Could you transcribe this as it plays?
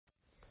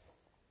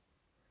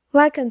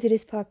Welcome to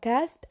this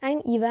podcast.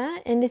 I'm Eva,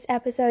 and this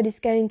episode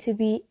is going to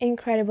be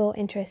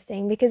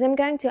interesting because I'm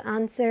going to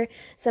answer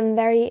some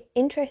very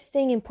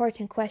interesting,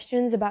 important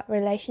questions about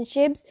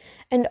relationships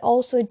and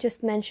also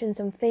just mention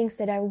some things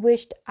that I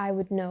wished I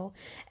would know.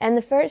 And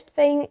the first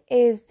thing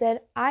is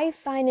that I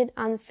find it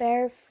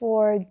unfair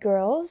for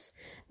girls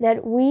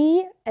that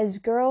we as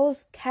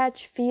girls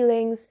catch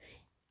feelings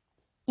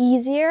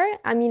easier.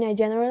 I mean, I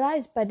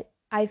generalize, but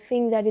I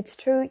think that it's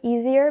true,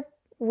 easier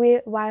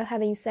while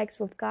having sex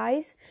with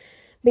guys,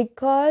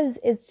 because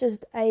it's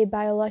just a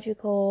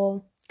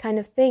biological kind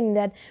of thing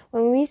that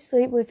when we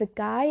sleep with a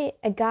guy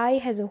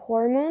has a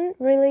hormone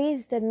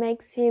release that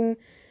makes him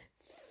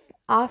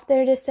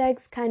after the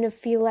sex kind of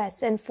feel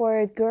less, and for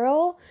a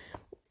girl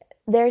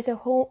there's a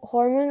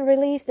hormone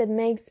release that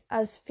makes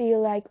us feel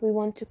like we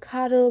want to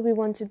cuddle, we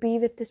want to be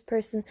with this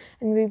person,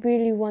 and we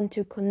really want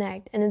to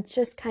connect. And it's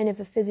just kind of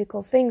a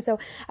physical thing. So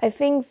I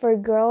think for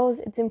girls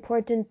it's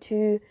important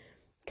to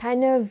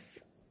kind of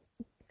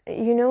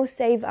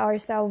save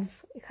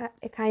ourselves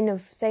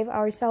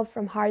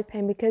from heart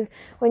pain, because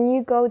when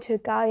you go to a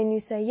guy and you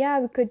say, yeah,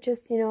 we could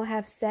just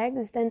have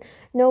sex, then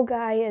no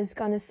guy is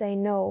gonna say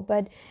no.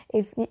 But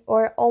if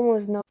or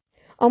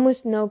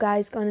almost no guy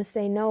is gonna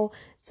say no.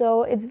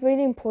 So it's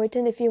really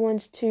important, if you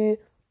want to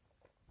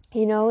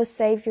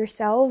save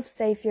yourself,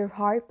 save your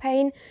heart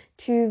pain,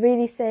 to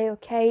really say,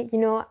 okay,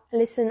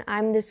 listen,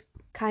 I'm this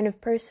kind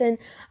of person,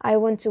 I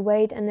want to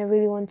wait and I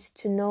really want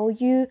to know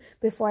you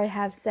before I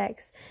have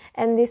sex.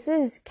 And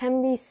this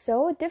can be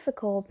so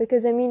difficult,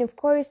 because I mean, of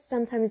course,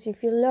 sometimes you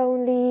feel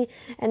lonely,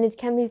 and it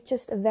can be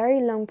just a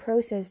very long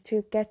process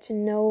to get to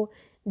know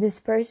this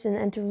person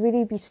and to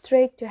really be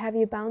strict, to have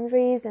your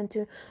boundaries, and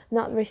to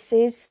not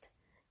resist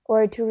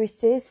or to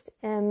resist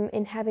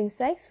in having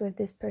sex with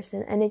this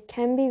person. And it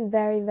can be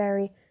very,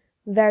 very,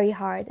 very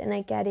hard, and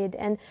I get it.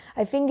 And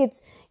I think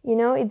it's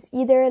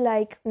either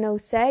like no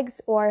sex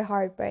or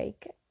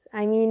heartbreak.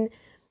 I mean,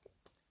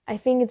 I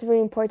think it's very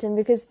important,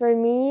 because for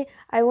me,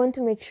 I want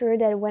to make sure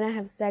that when I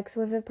have sex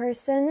with a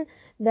person,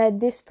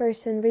 that this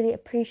person really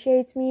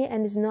appreciates me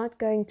and is not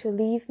going to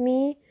leave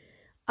me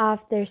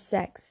after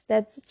sex.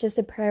 That's just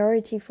a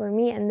priority for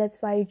me, and that's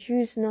why I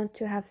choose not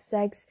to have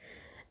sex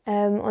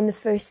on the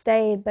first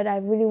date, but I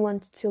really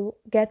want to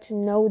get to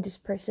know this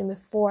person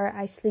before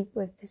I sleep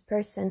with this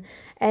person.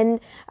 And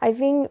I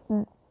think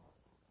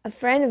a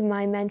friend of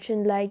mine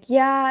mentioned, like,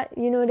 yeah,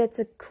 that's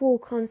a cool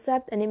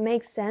concept and it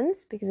makes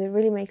sense, because it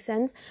really makes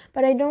sense,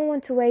 but I don't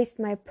want to waste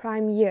my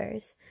prime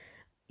years.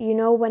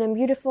 When I'm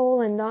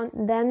beautiful, and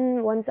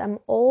then once I'm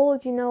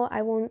old,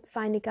 I won't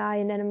find a guy,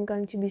 and then I'm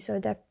going to be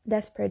so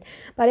desperate.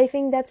 But I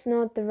think that's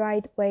not the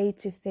right way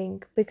to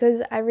think,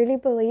 because I really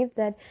believe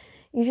that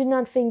you should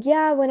not think,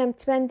 yeah, when I'm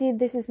 20,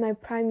 this is my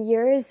prime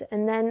years,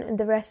 and then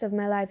the rest of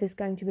my life is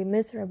going to be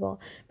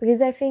miserable.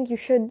 Because I think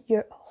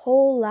your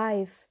whole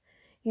life,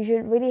 you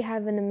should really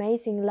have an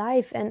amazing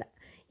life. And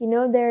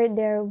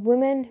there are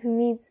women who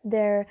meet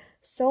their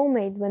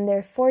soulmate when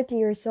they're 40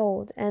 years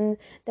old, and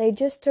they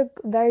just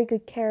took very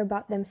good care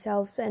about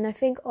themselves. And I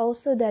think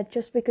also that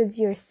just because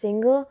you're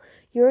single,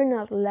 you're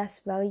not less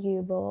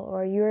valuable,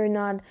 or you're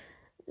not,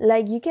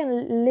 like, you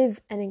can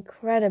live an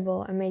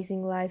incredible,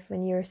 amazing life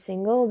when you're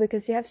single,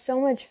 because you have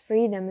so much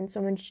freedom and so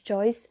much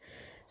choice.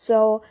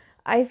 So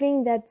I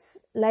think that's,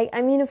 like,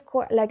 I mean, of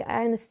course, like,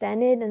 I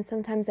understand it, and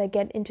sometimes I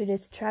get into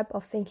this trap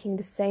of thinking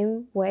the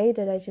same way,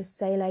 that I just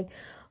say, like,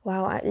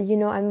 wow,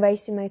 I'm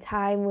wasting my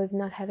time with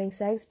not having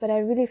sex. But I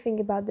really think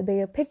about the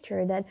bigger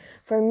picture, that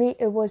for me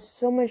it was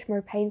so much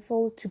more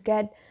painful to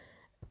get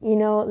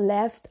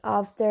left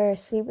after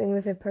sleeping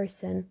with a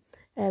person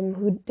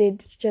who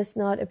did just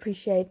not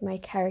appreciate my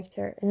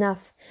character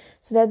enough.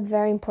 So that's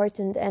very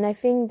important. And I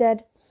think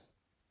that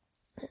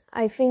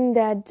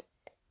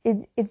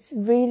it's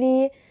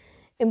really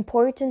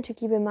important to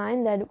keep in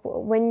mind that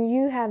when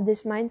you have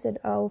this mindset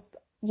of,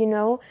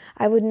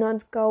 I would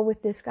not go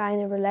with this guy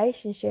in a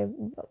relationship,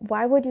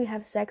 why would you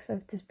have sex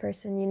with this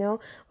person?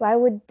 Why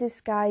would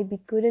this guy be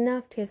good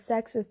enough to have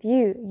sex with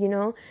you?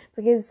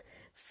 Because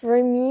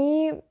for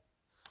me,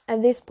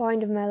 at this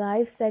point of my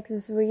life, sex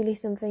is really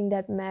something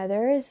that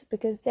matters,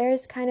 because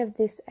there's kind of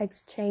this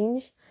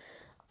exchange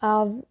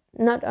of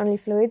not only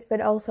fluids,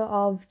 but also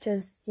of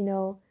just,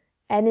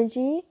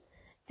 energy.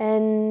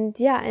 And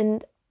yeah,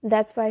 and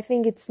that's why I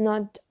think it's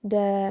not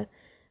the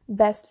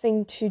best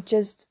thing to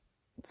just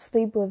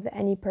sleep with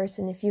any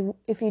person if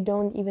you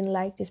don't even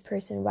like this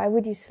person. Why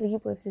would you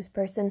sleep with this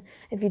person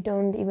if you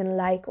don't even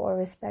like or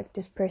respect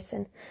this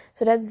person?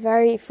 So that's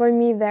for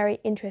me, very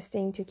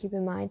interesting to keep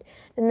in mind.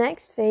 The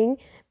next thing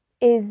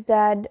is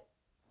that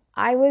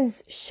I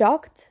was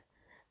shocked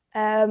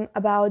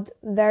about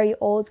very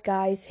old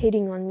guys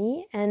hitting on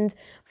me. And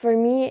for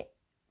me,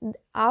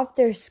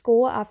 after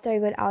I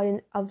got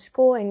out of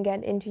school and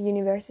get into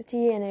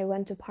university and I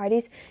went to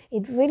parties,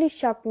 it really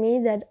shocked me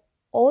that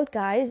old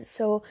guys,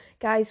 so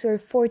guys who are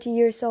 40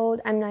 years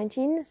old, I'm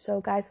 19,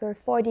 so guys who are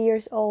 40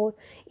 years old,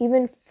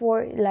 even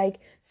for like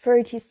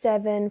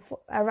 37,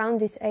 around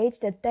this age,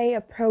 that they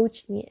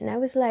approached me. And I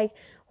was like,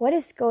 what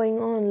is going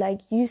on?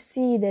 Like, you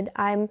see that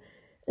I'm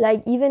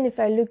like, even if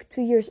I look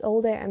 2 years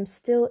older, I'm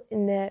still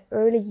in the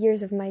early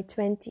years of my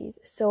 20s.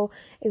 So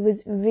it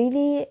was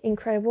really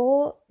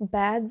incredible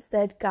bad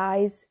that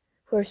guys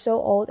who are so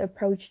old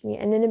approached me.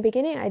 And in the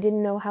beginning, I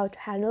didn't know how to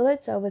handle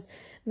it, so it was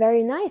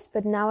very nice.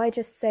 But now I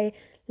just say,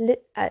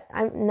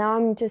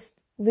 I'm just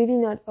really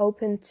not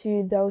open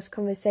to those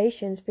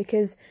conversations,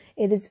 because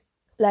it is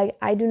like,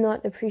 I do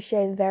not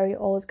appreciate very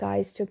old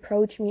guys to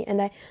approach me. And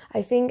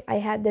I think I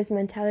had this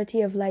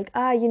mentality of like,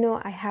 I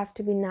have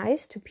to be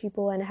nice to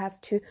people and I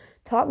have to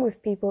talk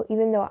with people,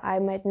 even though I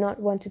might not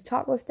want to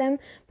talk with them.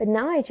 But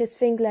now I just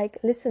think like,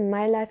 listen,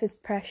 my life is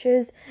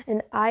precious,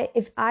 and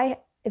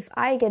if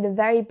I get a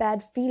very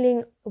bad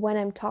feeling when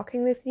I'm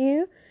talking with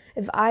you,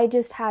 if I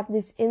just have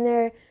this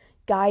inner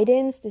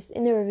guidance, this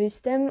inner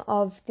wisdom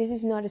of, this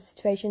is not a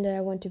situation that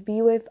I want to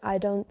be with, I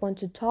don't want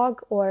to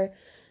talk, or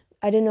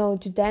I don't know,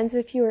 to dance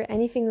with you or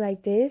anything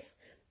like this,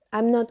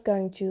 I'm not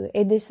going to.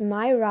 It is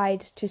my right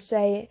to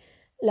say,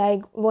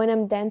 like, when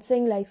I'm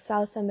dancing, like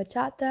salsa and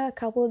bachata,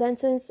 couple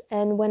dances,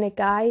 and when a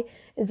guy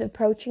is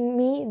approaching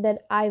me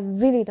that I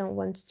really don't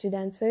want to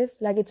dance with,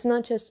 like, it's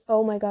not just,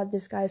 oh my god,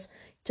 this guy's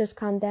just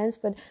can't dance,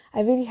 but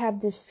I really have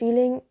this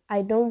feeling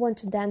I don't want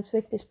to dance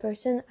with this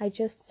person, I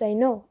just say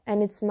no,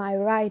 and it's my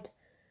right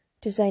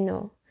to say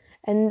no.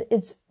 And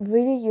it's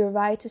really your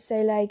right to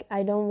say, like,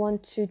 I don't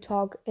want to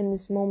talk in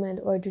this moment,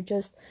 or to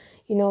just,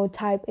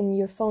 type in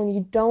your phone.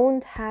 You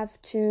don't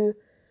have to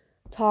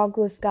talk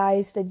with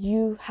guys that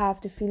you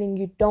have the feeling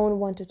you don't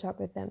want to talk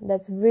with them.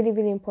 That's really,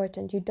 really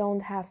important. You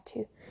don't have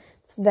to.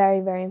 It's very,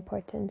 very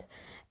important.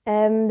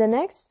 The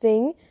next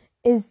thing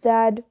is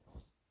that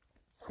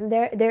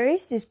there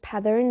is this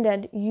pattern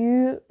that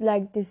you,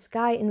 like, this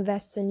guy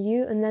invests in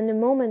you, and then the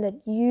moment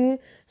that you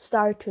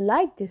start to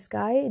like this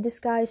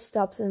guy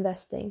stops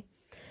investing.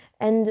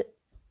 And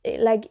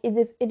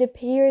it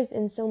appears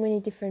in so many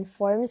different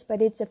forms,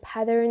 but it's a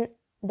pattern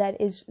that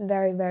is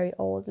very, very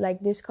old.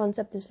 Like, this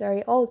concept is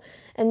very old,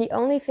 and the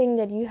only thing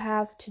that you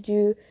have to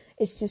do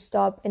is to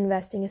stop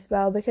investing as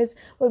well. Because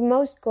what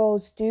most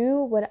girls do,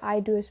 what I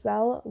do as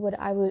well, what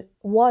I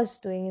was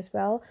doing as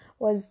well,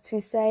 was to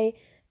say,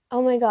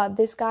 oh my god,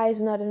 this guy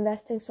is not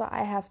investing, so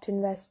I have to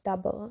invest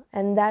double.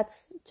 And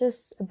that's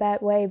just a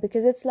bad way,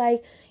 because it's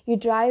like you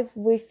drive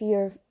with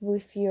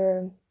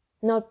your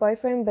not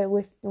boyfriend, but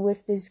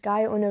with this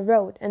guy on a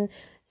road, and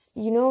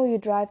you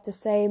drive the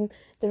same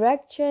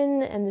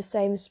direction and the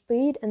same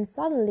speed, and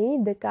suddenly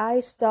the guy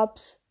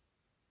stops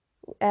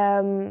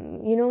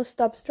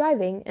stops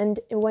driving, and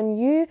when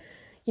you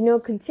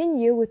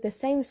continue with the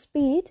same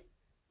speed,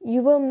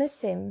 you will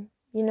miss him,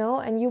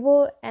 and you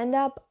will end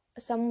up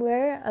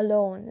somewhere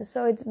alone.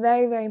 So it's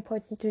very, very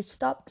important to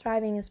stop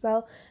driving as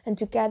well, and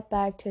to get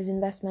back to his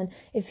investment.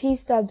 If he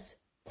stops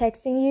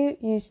texting you,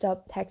 you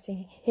stop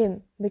texting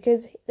him,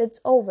 because it's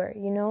over.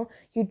 You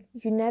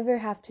never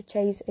have to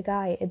chase a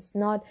guy. It's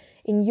not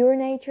in your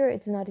nature,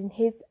 it's not in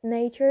his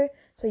nature,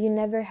 so you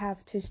never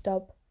have to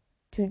stop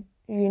to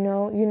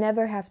you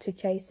never have to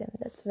chase him.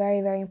 That's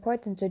very, very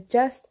important. So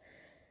just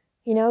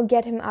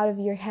get him out of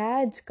your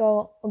head.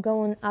 Go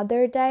on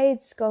other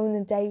dates, go on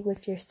a date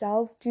with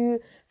yourself, do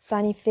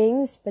funny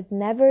things, but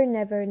never,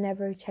 never,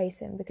 never chase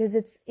him, because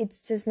it's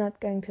just not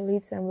going to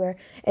lead somewhere.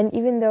 And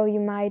even though you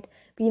might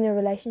be in a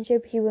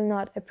relationship, he will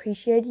not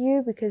appreciate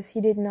you because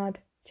he did not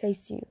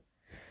chase you.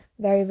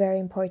 Very, very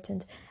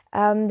important.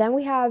 Then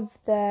we have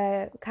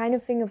the kind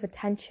of thing of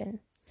attention,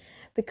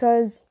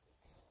 because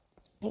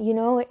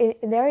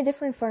there are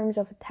different forms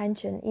of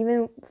attention.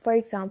 Even, for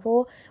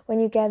example,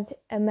 when you get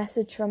a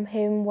message from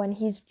him when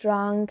he's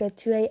drunk at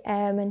 2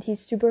 a.m. and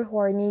he's super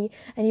horny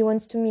and he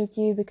wants to meet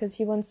you because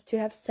he wants to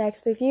have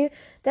sex with you,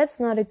 that's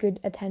not a good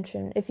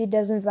attention. If he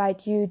doesn't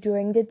write you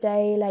during the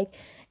day, like,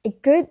 a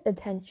good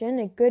attention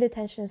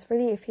is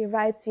really if he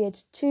writes you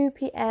at 2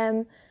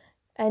 p.m.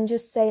 and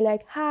just say,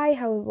 like, hi,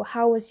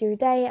 how was your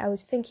day? I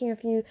was thinking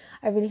of you.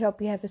 I really hope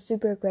you have a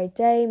super great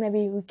day.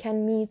 Maybe we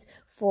can meet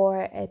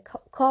for a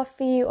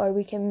coffee, or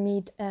we can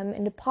meet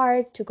in the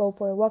park to go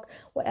for a walk,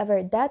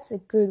 whatever. That's a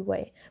good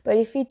way. But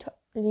if he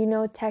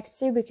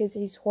texts you because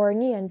he's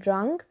horny and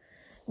drunk,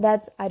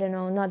 that's, I don't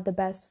know, not the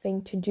best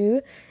thing to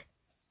do,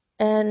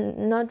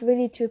 and not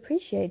really to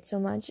appreciate so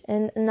much.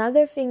 And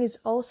another thing is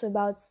also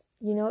about,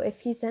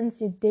 if he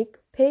sends you dick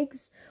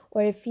pics,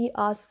 or if he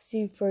asks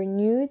you for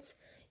nudes,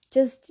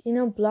 just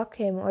block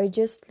him or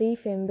just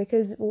leave him.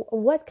 Because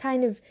what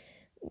kind of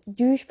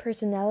douche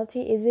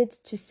personality is it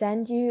to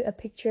send you a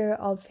picture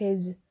of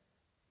his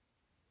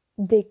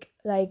dick?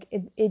 Like,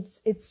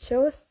 it's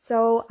just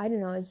so, I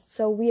don't know, it's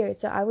so weird.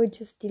 So I would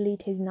just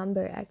delete his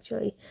number,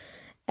 actually,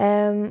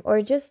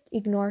 or just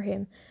ignore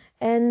him.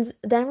 And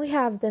then we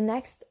have the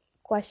next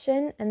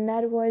question, and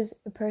that was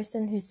a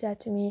person who said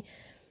to me,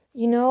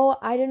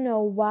 I don't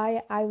know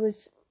why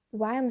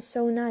I'm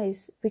so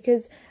nice,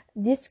 because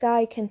this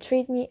guy can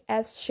treat me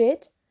as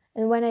shit,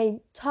 and when I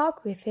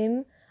talk with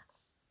him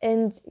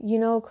and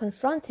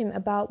confront him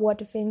about what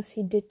the things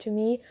he did to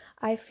me,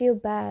 I feel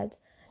bad.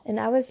 And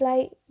I was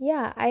like,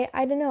 yeah,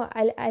 I don't know,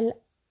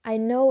 I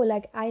know,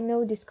 like, I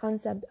know this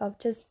concept of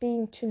just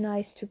being too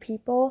nice to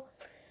people,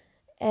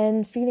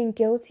 and feeling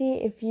guilty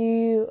if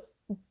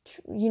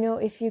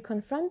if you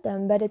confront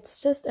them. But it's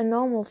just a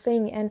normal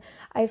thing, and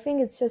I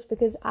think it's just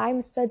because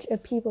I'm such a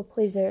people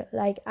pleaser.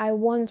 Like, I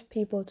want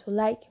people to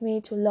like me,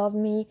 to love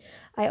me.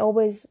 I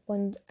always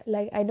want,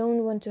 like, I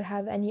don't want to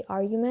have any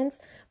arguments.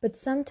 But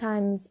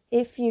sometimes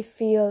if you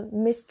feel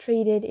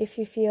mistreated, if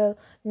you feel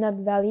not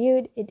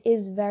valued, it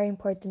is very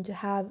important to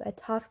have a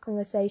tough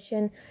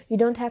conversation. You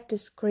don't have to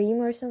scream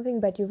or something,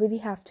 but you really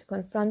have to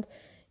confront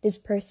this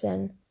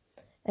person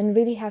and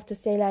really have to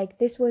say, like,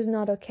 this was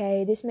not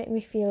okay, this made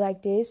me feel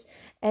like this.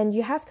 And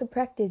you have to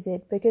practice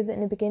it, because in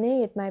the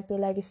beginning it might be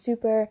like a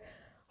super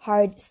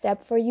hard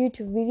step for you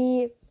to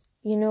really,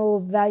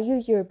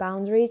 value your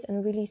boundaries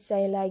and really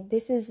say, like,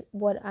 this is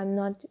what I'm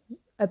not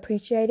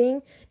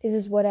appreciating, this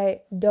is what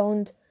I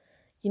don't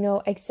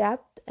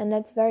accept. And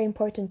that's very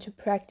important to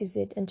practice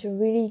it and to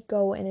really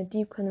go in a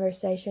deep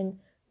conversation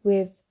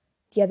with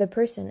the other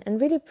person. And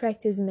really,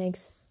 practice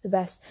makes the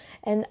best.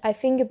 And I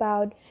think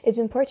it's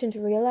important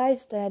to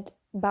realize that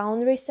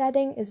boundary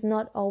setting is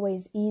not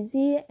always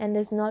easy and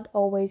does not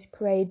always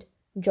create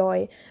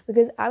joy.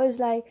 Because I was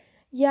like,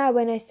 yeah,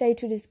 when I say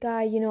to this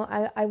guy,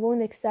 I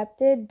won't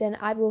accept it, then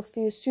I will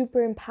feel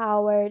super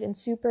empowered and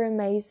super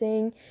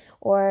amazing.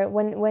 Or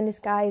when this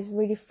guy is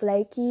really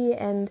flaky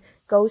and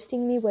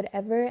ghosting me,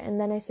 whatever, and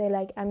then I say,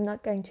 like, I'm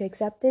not going to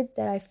accept it,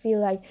 that I feel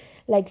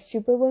like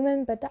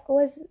superwoman. But that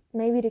was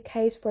maybe the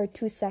case for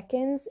 2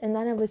 seconds, and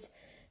then I was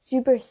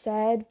super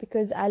sad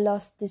because I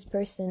lost this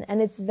person.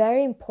 And it's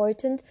very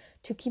important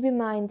to keep in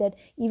mind that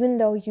even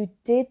though you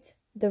did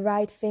the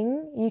right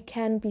thing, you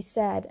can be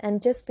sad.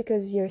 And just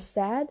because you're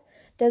sad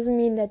doesn't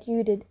mean that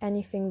you did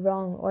anything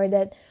wrong, or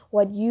that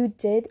what you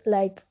did,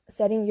 like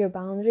setting your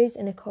boundaries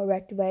in a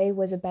correct way,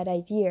 was a bad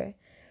idea.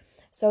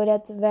 So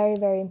that's very,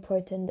 very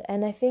important.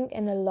 And I think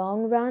in the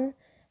long run,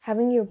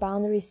 having your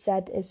boundaries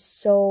set is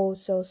so,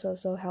 so, so,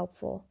 so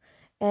helpful.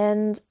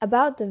 And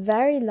about the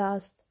very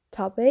last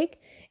topic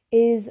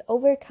is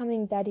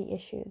overcoming daddy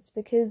issues,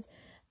 because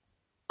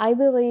I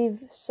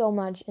believe so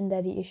much in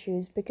daddy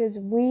issues, because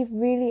we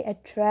really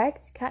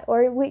attract,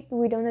 or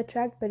we don't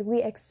attract, but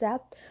we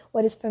accept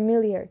what is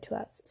familiar to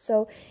us.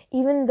 So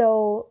even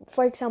though,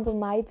 for example,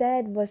 my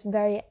dad was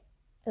very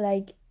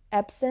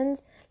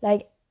absent,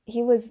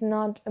 he was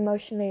not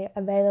emotionally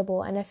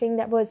available, and I think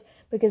that was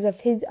because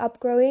of his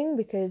upgrowing,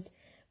 because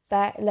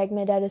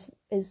my dad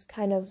is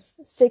kind of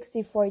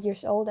 64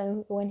 years old,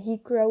 and when he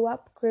grew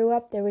up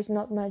there was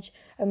not much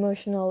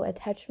emotional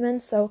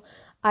attachment. So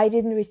I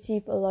didn't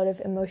receive a lot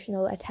of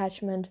emotional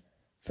attachment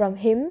from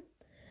him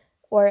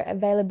or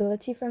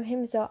availability from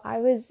him. So I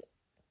was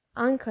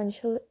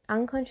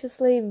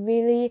unconsciously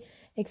really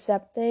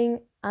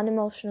accepting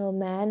unemotional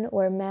men,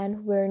 or men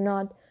who were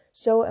not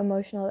so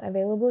emotional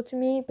available to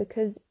me,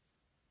 because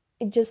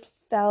it just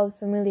felt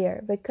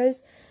familiar.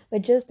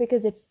 But just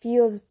because it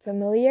feels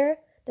familiar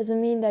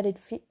doesn't mean that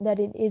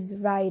it is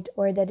right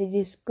or that it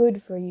is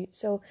good for you.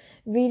 So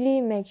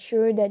really make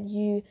sure that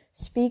you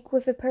speak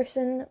with a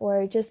person,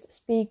 or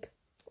just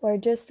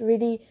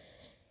really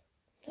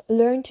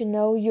learn to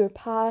know your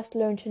past,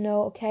 learn to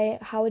know, okay,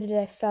 how did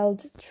I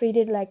felt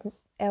treated,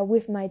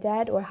 with my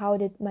dad, or how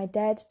did my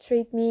dad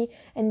treat me,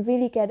 and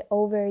really get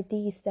over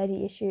these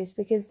daddy issues,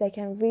 because they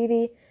can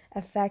really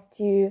affect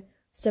you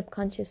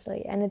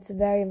subconsciously. And it's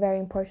very, very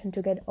important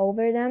to get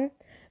over them,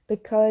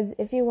 because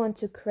if you want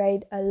to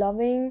create a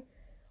loving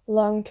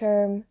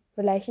long-term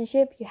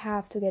relationship, you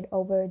have to get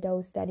over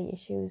those daddy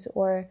issues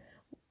or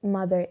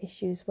mother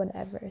issues,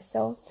 whatever.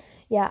 So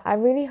yeah, I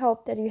really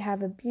hope that you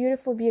have a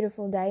beautiful,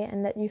 beautiful day,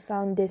 and that you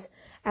found this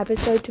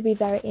episode to be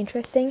very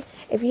interesting.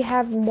 If you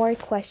have more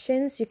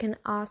questions, you can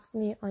ask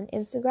me on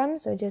Instagram.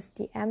 So just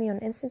DM me on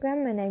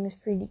Instagram. My name is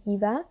Fruity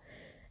Eva.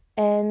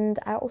 And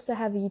I also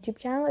have a YouTube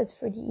channel. It's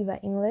Fruity Eva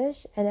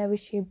English. And I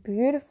wish you a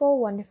beautiful,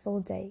 wonderful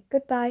day.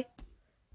 Goodbye.